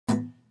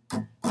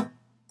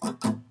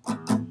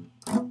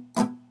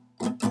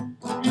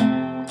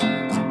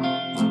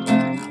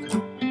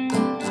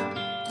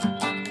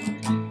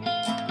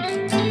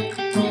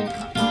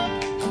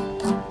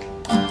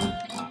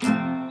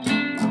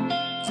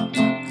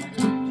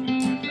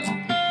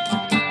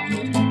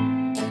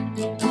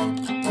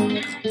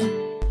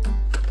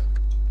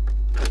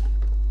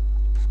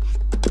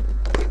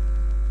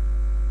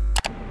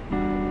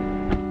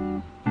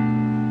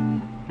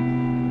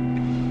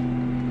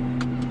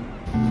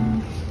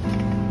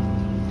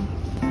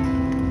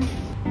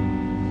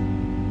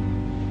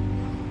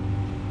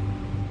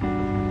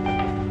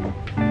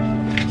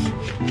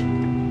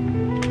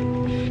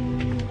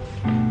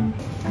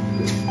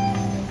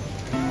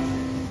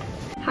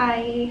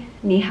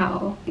你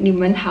好，你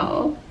们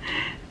好，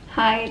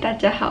嗨，大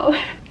家好。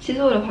其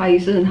实我的华语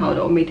是很好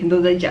的，我每天都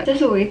在讲，但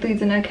是我一对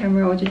着那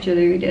camera， 我就觉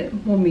得有点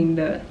莫名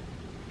的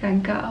尴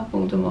尬，不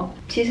懂怎么。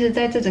其实，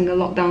在这整个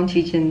lockdown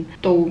期间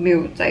都没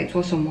有在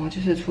做什么，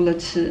就是除了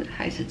吃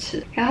还是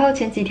吃。然后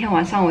前几天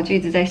晚上我就一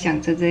直在想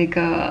着这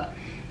个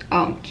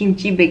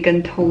kimchi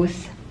bacon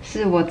toast。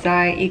 是我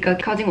在一个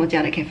靠近我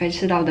家的 cafe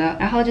吃到的，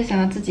然后就想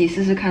要自己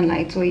试试看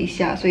来做一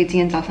下，所以今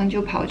天早上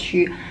就跑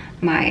去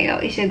买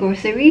了一些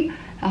grocery，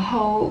 然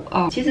后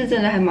其实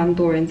真的还蛮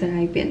多人在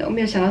那边的，我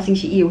没有想到星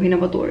期一我会那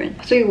么多人，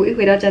所以我一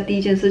回到家第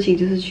一件事情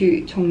就是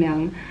去冲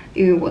凉，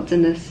因为我真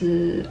的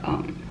是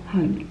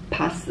很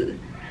怕死。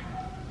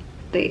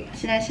对，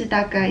现在是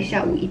大概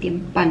下午1点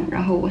半，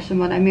然后我什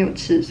么都没有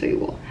吃，所以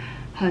我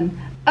很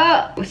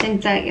饿。我现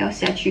在要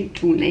下去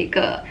煮那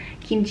个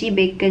kimchi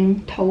bacon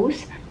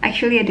toast。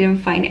 Actually, I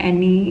didn't find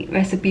any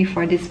recipe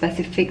for this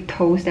specific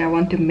toast that I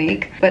want to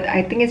make, but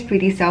I think it's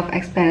pretty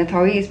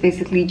self-explanatory. It's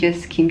basically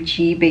just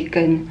kimchi,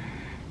 bacon,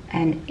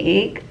 and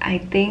egg, I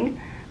think.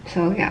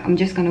 So yeah, I'm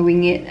just gonna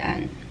wing it,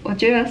 and 我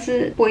觉得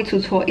是不会出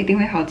错，一定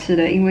会好吃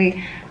的，因为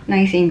那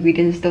一些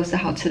ingredients 都是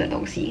好吃的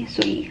东西，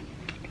所以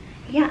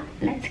yeah,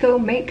 let's go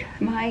make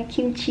my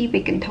kimchi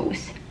bacon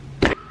toast.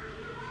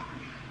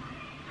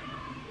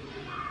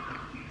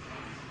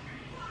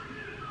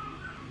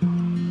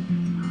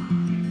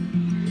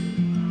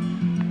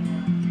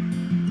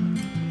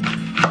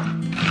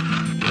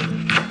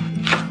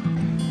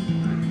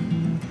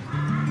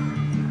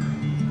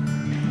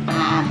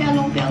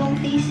不要弄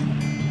please。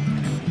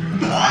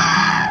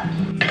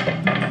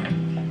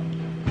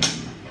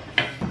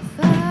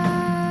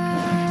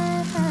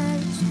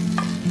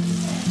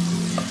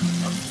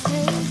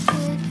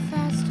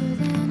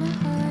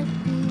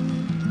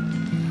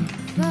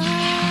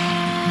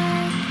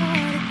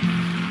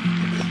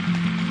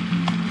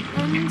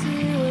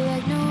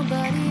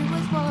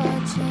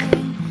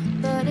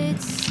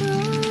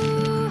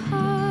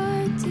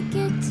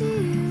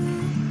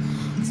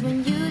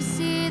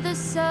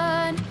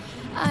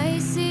 I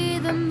see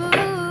the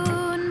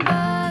moon,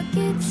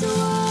 buckets of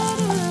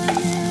water,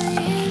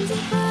 millions of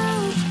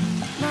clouds,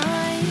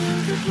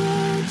 miles of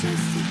road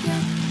just to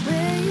get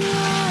where you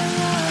are.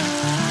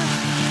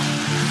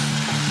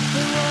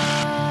 It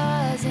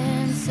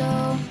wasn't so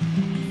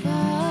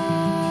far.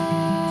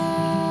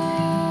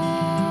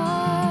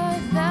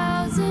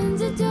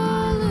 Thousands of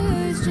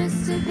dollars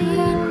just to be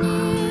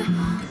near.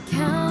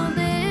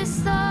 Countless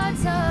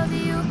thoughts of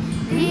you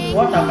being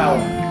here.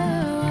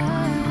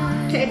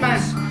 Okay, bye.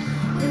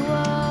 It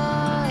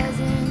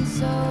wasn't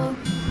so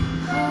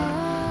hard.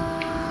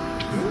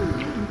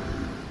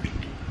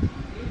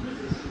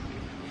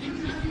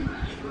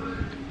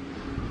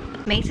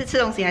 每一次吃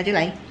东西他就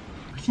来。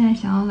现在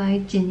想要来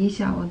剪一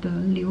下我的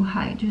刘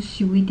海，就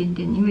修一点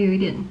点，因为有一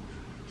点，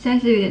现在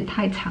是有点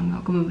太长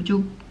了，根本就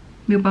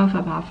没有办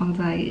法把它放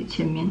在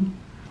前面。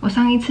我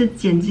上一次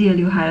剪自己的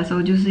刘海的时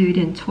候，就是有一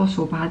点错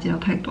手把它剪到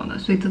太短了，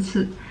所以这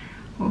次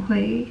我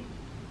会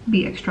be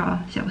extra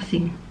小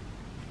心。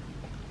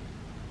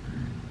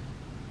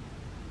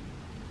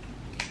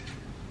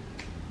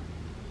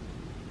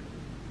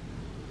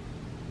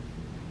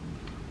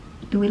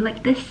Do we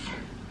like this?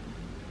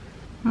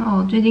 然后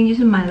我最近就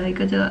是买了一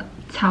个这个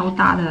超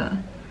大的，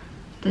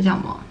这叫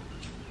什么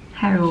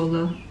hair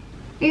roller，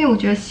 因为我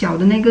觉得小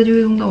的那个就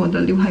会弄到我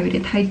的刘海有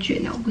点太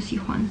卷了，我不喜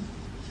欢，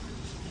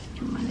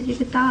就买了这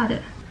个大的，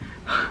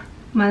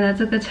买了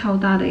这个超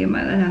大的，也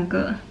买了2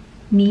个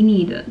迷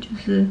你的，就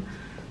是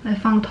来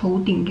放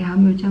头顶，给它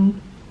没有这样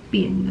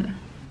扁的。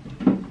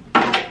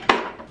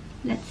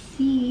Let's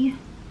see.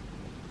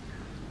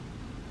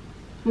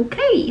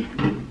 Okay.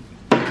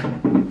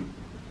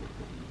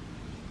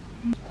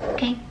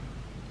 OK，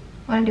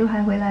 我的刘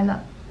海回来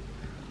了。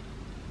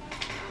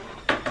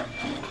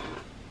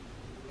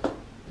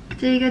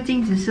这一个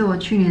镜子是我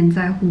去年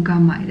在护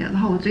冈买的，然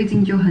后我最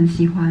近就很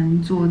喜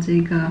欢做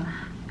这个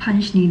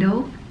punch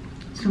needle，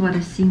 是我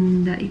的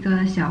新的一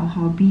个小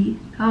hobby。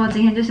然后我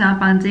今天就想要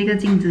帮这个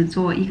镜子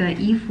做一个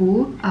衣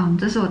服，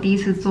这是我第一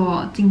次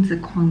做镜子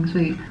框，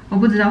所以我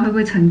不知道会不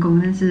会成功，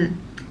但是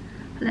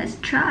let's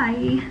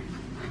try。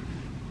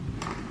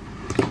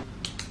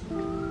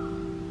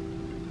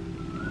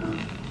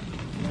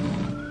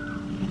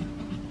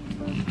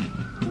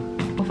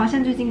我发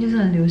现最近就是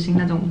很流行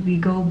那种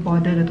Vigo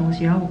border 的东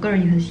西，然后我个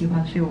人也很喜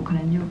欢，所以我可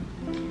能就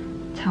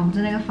朝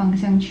着那个方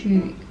向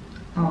去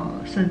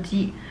设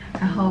计。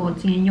然后我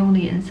今天用的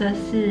颜色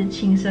是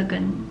青色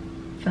跟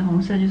粉红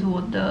色，就是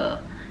我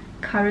的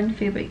current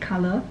favorite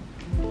color。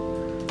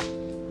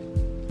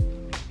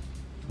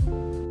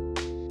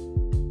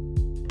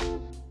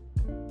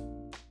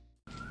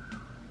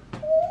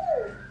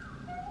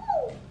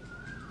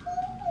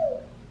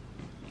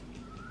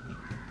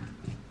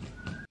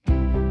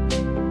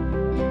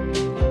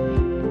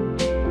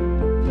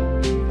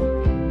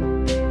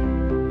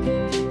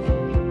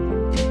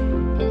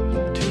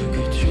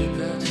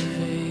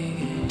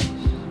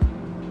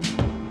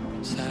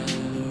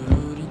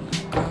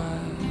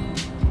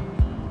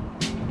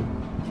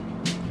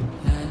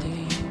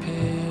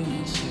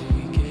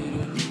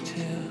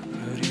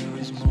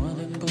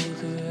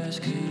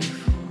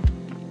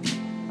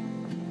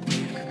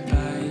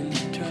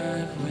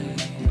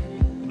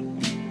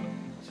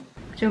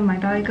就买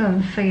到一个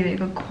很废的一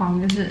个框，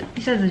就是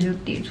一下子就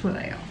跌出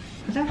来了，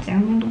好像怎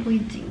样弄都不会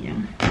紧一样，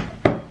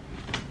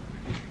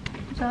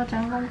不知道怎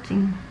样弄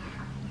紧，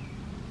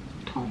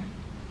痛。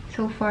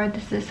So far,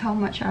 this is how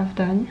much I've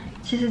done.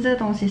 其实这个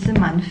东西是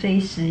蛮费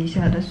时一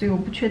下的，所以我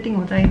不确定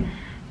我在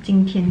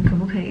今天可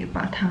不可以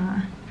把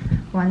它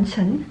完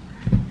成，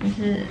但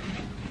是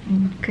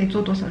可以做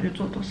多少就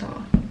做多少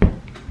了。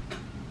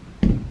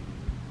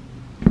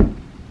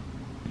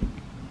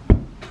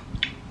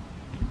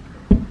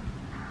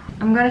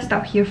I'm gonna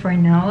stop here for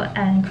now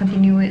and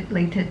continue it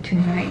later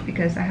tonight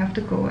because I have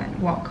to go and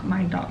walk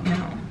my dog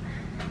now.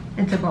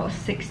 It's about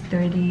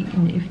 6:30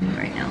 in the evening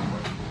right now.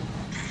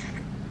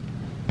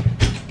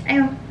 哎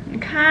呦，你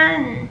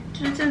看，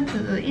就是这样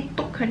子，一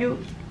抖它就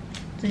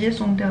直接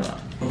松掉了。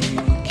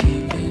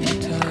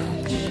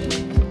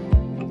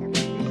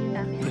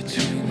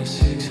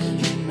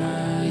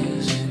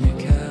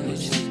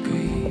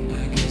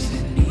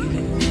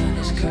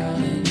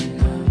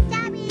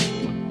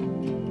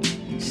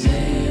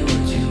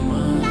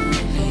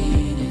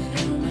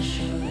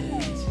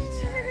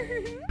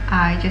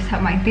I just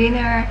had my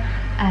dinner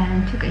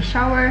and took a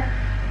shower.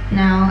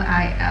 Now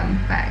I am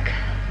back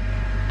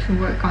to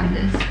work on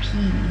this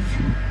piece.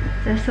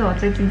 这是我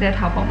最近在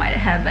淘宝买的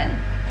headband，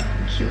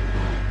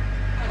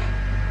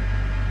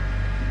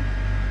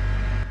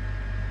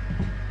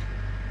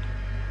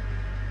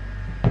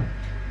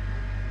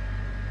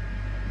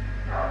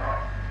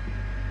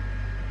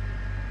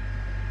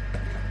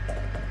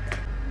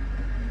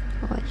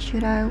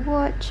 should I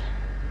watch？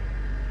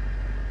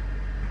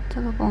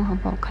 这个风好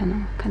不好看哦？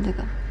看这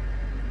个。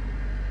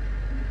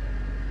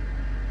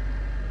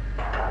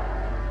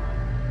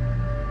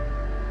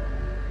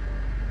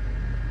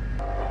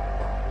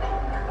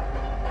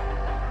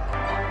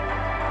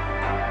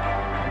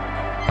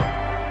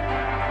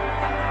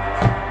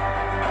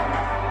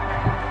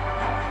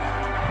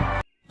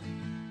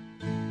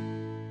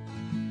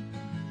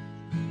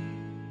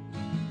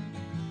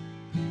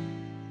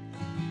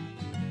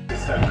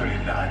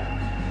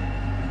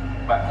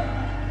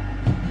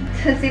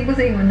这戏不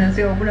是英文的，所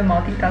以我不能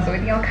multitask，我一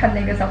定要看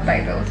那个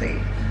subtitle， 所以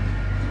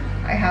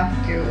I have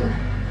to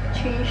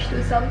change to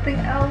something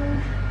else.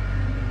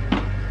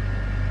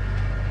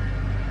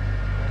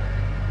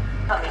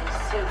 Coming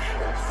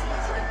social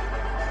season.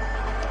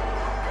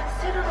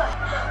 Consider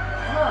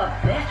far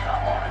better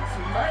odds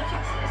might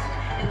exist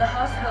in the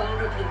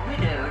household of the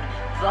widowed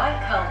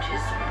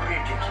Viscountess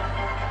Bridgerton.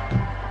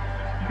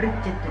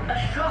 A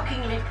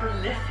shockingly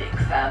prolific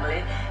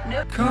family.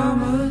 No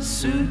Kama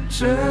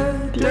Sutra,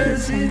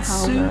 does it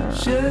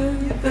suit you? Your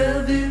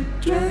velvet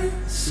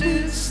dress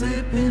is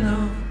slipping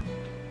on.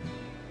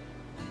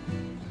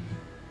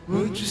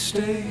 Would you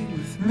stay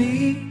with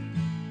me?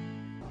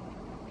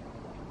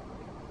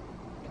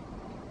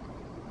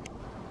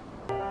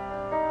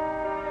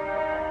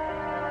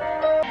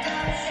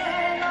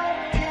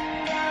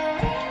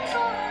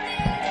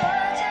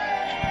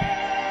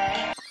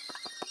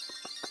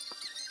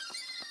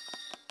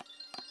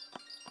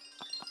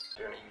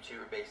 I'm a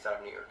YouTuber based out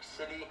of New York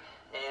City,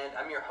 and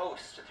I'm your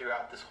host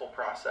throughout this whole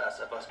process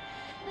of us.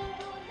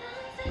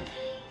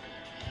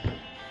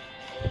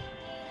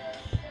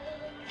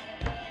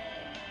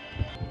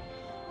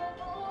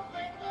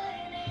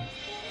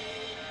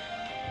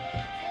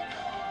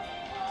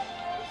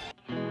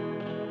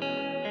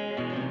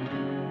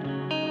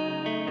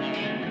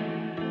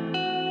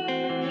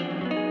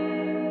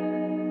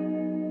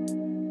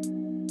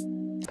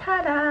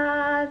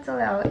 Ta-da！ 做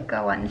了一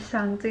个晚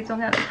上，最重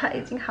要的它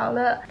已经好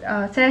了。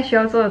现在需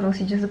要做的东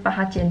西就是把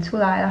它剪出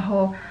来，然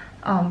后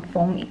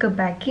缝一个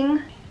backing。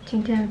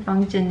今天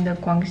房间的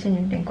光线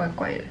有点怪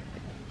怪的。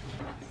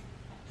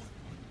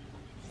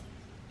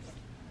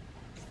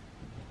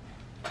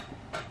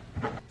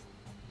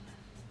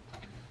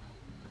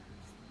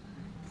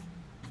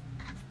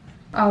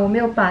我没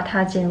有把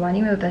它剪完，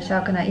因为我等下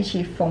要跟它一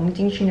起缝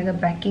进去那个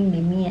backing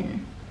里面，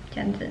这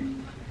样子。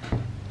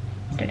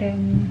噔噔。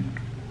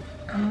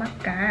Oh my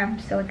god, I'm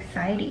so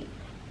excited.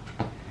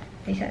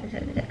 等一下，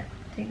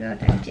这个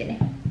怎样剪呢？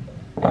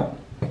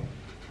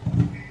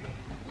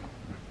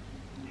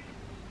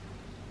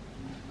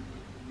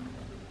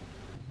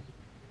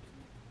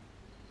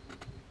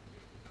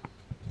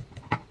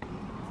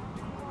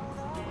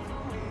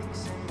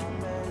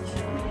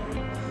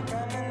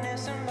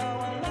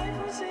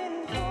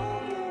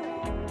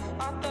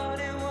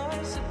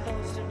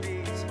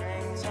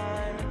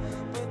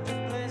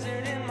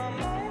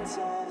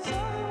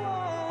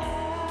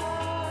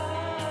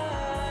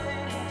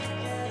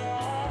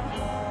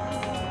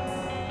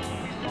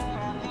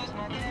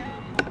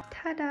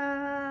哒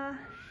哒，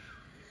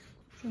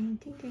叮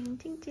叮叮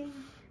叮叮。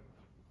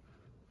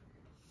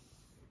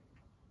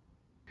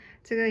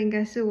这个应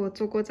该是我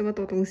做过这么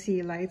多东西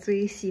以来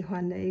最喜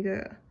欢的一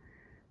个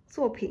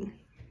作品。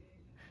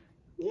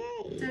耶！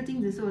这个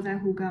镜子是我在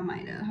胡歌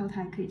买的，然后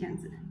它还可以这样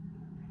子，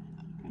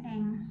叮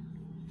叮，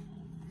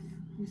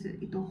就是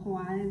一朵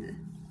花这样子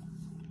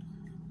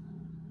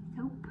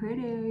 ，so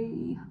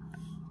pretty，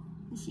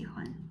 很喜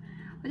欢。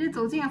我就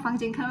走进了房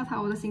间，看到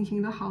它，我的心情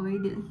都好了一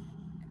点。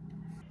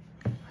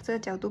这个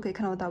角度可以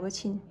看到我 double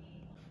chin，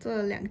 做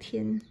了2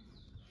天。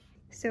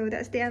So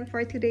that's the end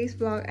for today's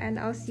vlog, and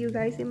I'll see you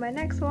guys in my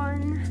next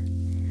one.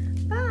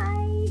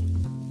 Bye!